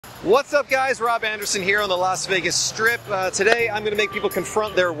What's up, guys? Rob Anderson here on the Las Vegas Strip. Today I'm going to make people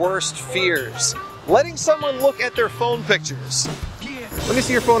confront their worst fears. Letting someone look at their phone pictures. Let me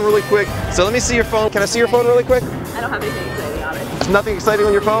see your phone really quick. So let me see your phone. Can I see your phone really quick? I don't have anything exciting on it. There's nothing exciting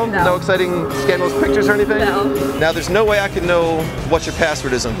on your phone? No. No exciting scandalous pictures or anything? No. Now there's no way I can know what your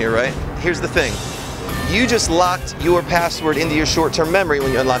password is on here, right? Here's the thing. You just locked your password into your short-term memory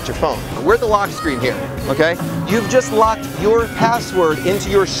when you unlocked your phone. We're at the lock screen here, okay? You've just locked your password into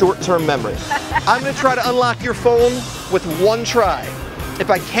your short-term memory. I'm gonna try to unlock your phone with one try. If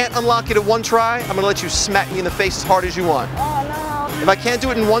I can't unlock it in one try, I'm gonna let you smack me in the face as hard as you want. Oh no. If I can't do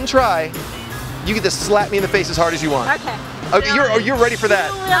it in one try, you get to slap me in the face as hard as you want. Okay. Okay, you're ready for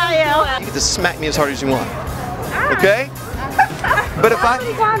that? I am. You get to smack me as hard as you want. Okay? But if How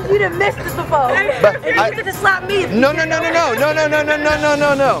many times you done missed it before? But You get to slap me. No.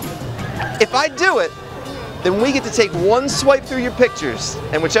 If I do it, then we get to take one swipe through your pictures,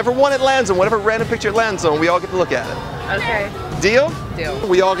 and whichever one it lands on, whatever random picture it lands on, we all get to look at it. Okay. Deal? Deal.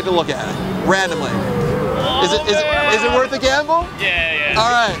 We all get to look at it randomly. Is it worth a gamble? Yeah. All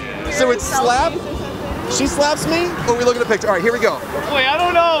right. So it's slap. She slaps me, or we look at the picture. All right, here we go. Wait, I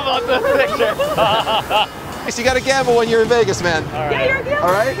don't know about the picture. So you got to gamble when you're in Vegas, man. All right. Yeah, you're a deal.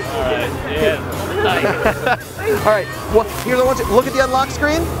 All right? All right. Yeah. All right. Well, here's what I want you. Look at the unlock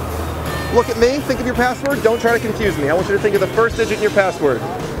screen. Look at me. Think of your password. Don't try to confuse me. I want you to think of the first digit in your password.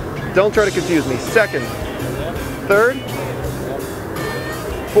 Don't try to confuse me. Second. Third.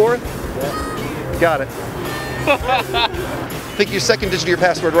 Fourth. Got it. Think of your second digit of your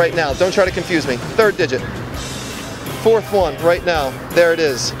password right now. Don't try to confuse me. Third digit. Fourth one right now. There it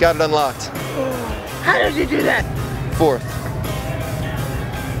is. Got it unlocked. How did you do that? Fourth.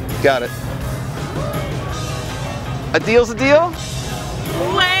 Got it. A deal's a deal?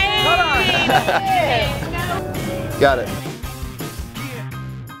 Wait. Hold on. Got it.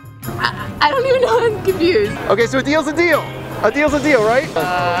 I don't even know. I'm confused. Okay, so a deal's a deal. A deal's a deal, right?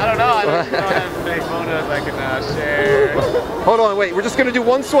 I don't know. I don't have any photos I can share. Hold on, wait. We're just gonna do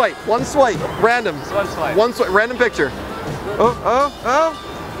one swipe. One swipe. Random. One swipe. One swipe. Random picture. Oh.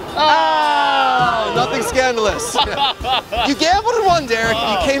 Nothing scandalous. You gambled in one, Derek.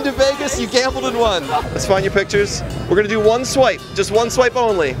 You came to Vegas, you gambled in one. Let's find your pictures. We're gonna do one swipe. Just one swipe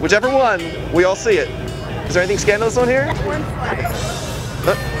only. Whichever one, we all see it. Is there anything scandalous on here? One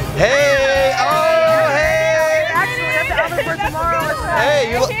swipe. Hey! Oh, hey! Actually, that's the other for tomorrow.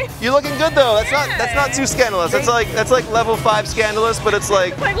 Hey, you're looking good though. That's not too scandalous. That's like level 5 scandalous, but it's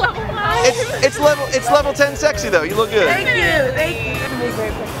like Like level 5. it's level 10 sexy though. You look good. Thank you.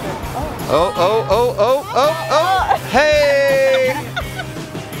 Oh. Hey!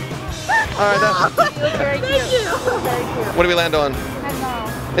 All right, Very cute. Thank you. Very cute. what do we land on? I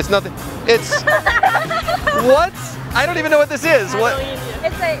know. It's nothing. It's what? I don't even know what this is. What?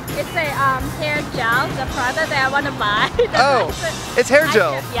 It's a hair gel, the product that I want to buy. Oh, it's hair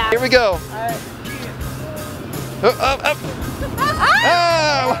gel. Yeah. Here we go. Oh.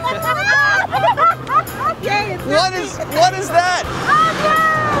 Yay, it's What is that?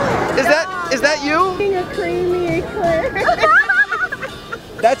 Is that you? eating a creamy eclair.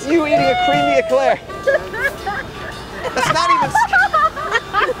 That's you eating a creamy eclair. That's not even.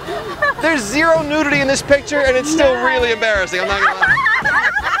 There's zero nudity in this picture, and it's still really embarrassing. I'm not gonna lie.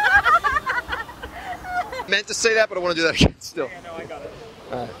 Meant to say that, but I want to do that again. Still. Yeah, no, I got it.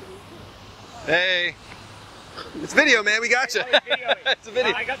 All right. Hey. It's video, man. We got you. It's a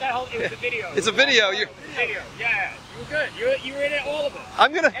video. I got that whole. It was a video. It's a video. You. Video. Yeah, you were good. You were in all of it.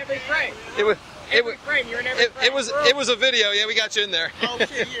 I'm gonna. Every frame. Every frame. You're in every frame. It was a video. Yeah, we got you in there. Oh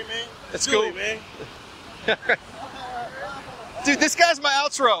shit, here, man. That's Do cool, it, man. Dude, this guy's my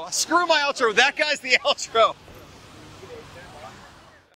outro. Screw my outro. That guy's the outro.